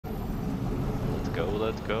go,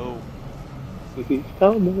 let's go. He's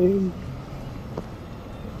coming.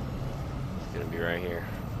 It's gonna be right here.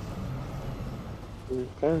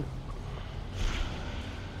 Okay.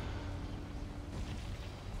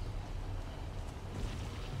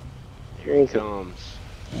 Here he comes.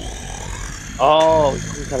 Oh, he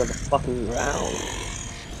comes out of the fucking ground.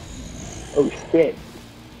 Oh shit.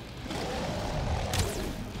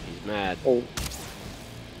 He's mad. Oh.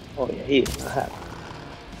 Oh yeah, he is not happy.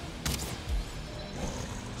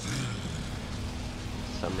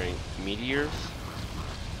 Summoning meteors.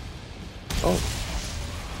 Oh.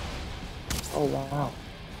 Oh wow.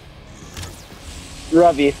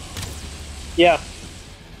 Ravi. Yeah.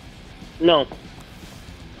 No.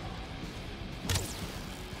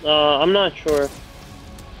 I'm not sure.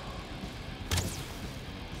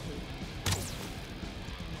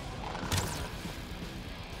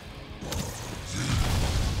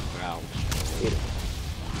 Wow.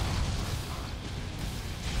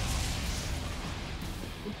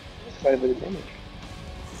 That's quite a bit of damage.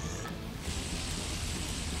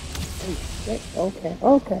 Okay.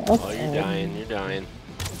 Oh, you're dying, you're dying.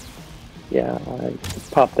 Yeah, I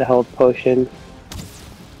popped the health potion.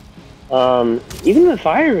 Even the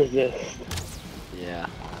fire resist. Yeah.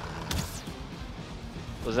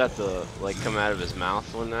 Was that the, like, come out of his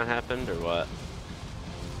mouth when that happened, or what?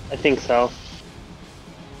 I think so.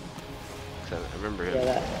 'Cause I remember him, Yeah,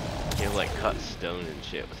 that. he would, like, cut stone and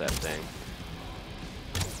shit with that thing.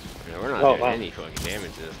 You know, we're not doing any fucking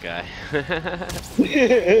damage to this guy.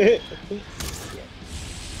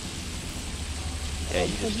 Yeah,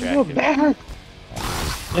 you distracted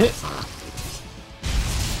me.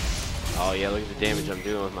 Oh yeah, look at the damage I'm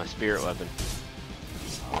doing with my spirit weapon.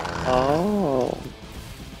 Oh.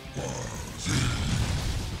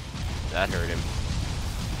 That hurt him.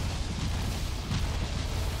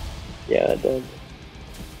 Yeah, it does.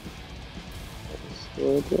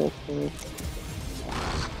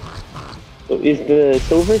 So is the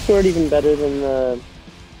silver sword even better than the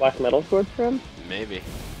black metal sword for him? Maybe.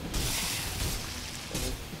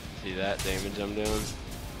 See that damage I'm doing?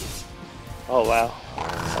 Oh wow.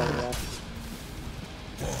 Oh yeah.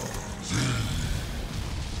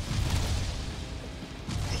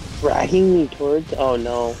 Dragging me towards. Oh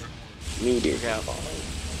no. Meteor falling.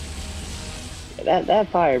 Yeah, that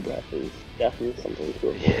fire breath is definitely something to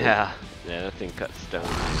avoid. Yeah. Yeah, that thing cut stone.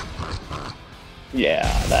 Yeah,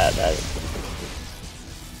 that is.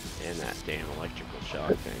 And that damn electrical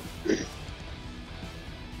shock thing.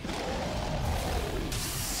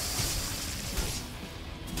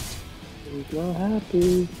 He's not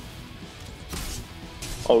happy.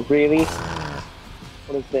 Oh really?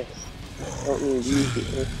 What is this? I don't need you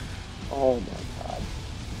here. Oh my god.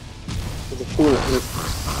 There's a fool at me.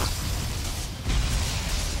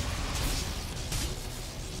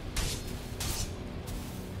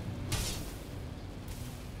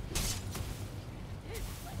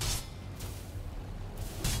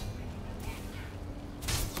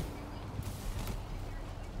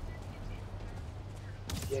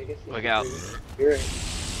 Yeah, I guess Look out. You're right.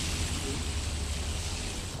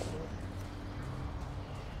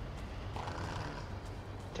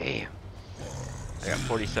 Damn. I got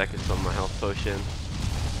 40 seconds on my health potion.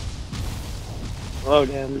 Oh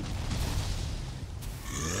damn.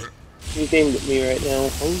 He's aimed at me right now.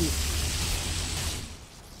 Oh.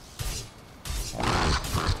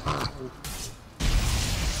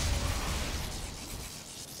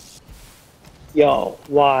 Yo,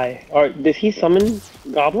 why? Did he summon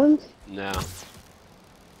goblins? No.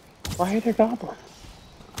 Why are there goblins?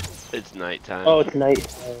 It's nighttime. Oh, it's night.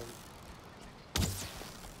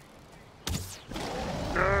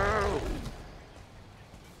 No!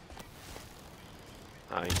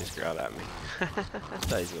 Oh, he just growled at me. I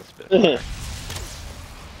thought he was gonna spit fire.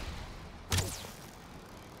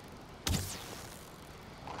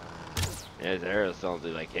 Yeah, his arrows don't do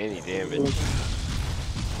like any damage.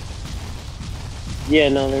 Yeah,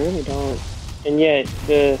 no, they really don't. And yet,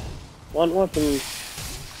 the one weapon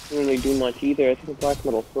doesn't really do much either. I think the black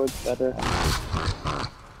metal sword's better.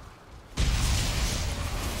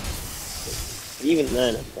 Even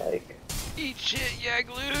then, it's like... Eat shit,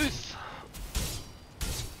 Yagluth!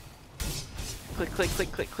 Click, click,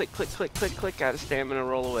 click, click, click, click, click, click, click. Got a stamina,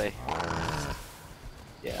 roll away.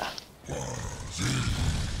 Yeah.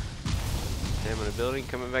 Stamina building,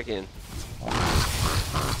 coming back in.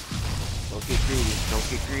 Don't get greedy, don't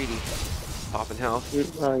get greedy. Popping health.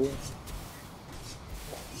 Oh, yeah.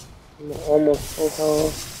 I'm almost full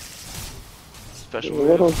health. Special A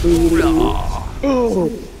little greedy. Oh.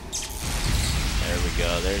 There we go,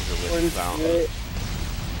 there's the wisp fountain.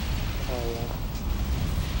 Oh, yeah.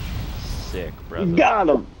 Sick, brother. Got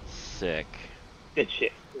him! Sick. Good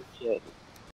shit. Good shit.